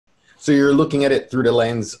So you're looking at it through the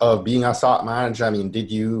lens of being a SOC manager. I mean, did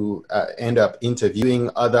you end up interviewing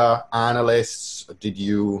other analysts? Did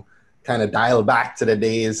you kind of dial back to the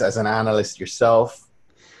days as an analyst yourself?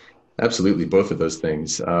 Absolutely, both of those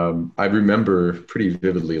things. I remember pretty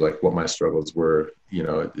vividly like what my struggles were,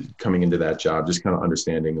 coming into that job, just kind of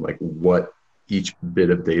understanding like what each bit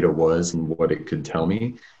of data was and what it could tell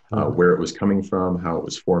me, Mhm. where it was coming from, how it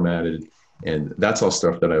was formatted. And that's all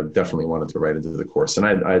stuff that I definitely wanted to write into the course. And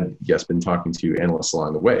I'd yes, been talking to analysts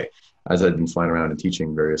along the way. As I'd been flying around and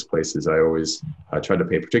teaching various places, I always tried to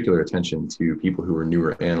pay particular attention to people who were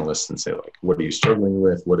newer analysts and say, like, what are you struggling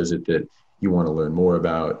with? What is it that you want to learn more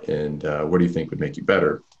about, and what do you think would make you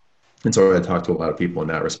better? And so I talked to a lot of people in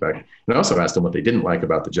that respect. And I also asked them what they didn't like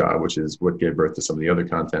about the job, which is what gave birth to some of the other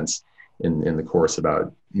contents in the course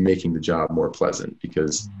about making the job more pleasant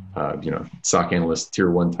because, SOC analyst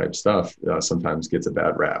tier one type stuff sometimes gets a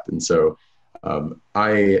bad rap. And so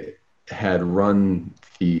I had run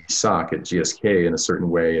the SOC at GSK in a certain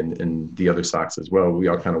way and the other SOCs as well. We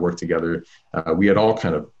all kind of worked together. We had all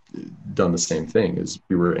kind of done the same thing as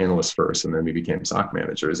we were analysts first and then we became SOC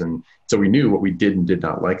managers. And so we knew what we did and did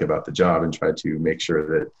not like about the job and tried to make sure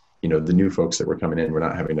that, the new folks that were coming in were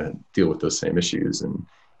not having to deal with those same issues and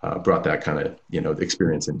brought that kind of,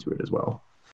 experience into it as well.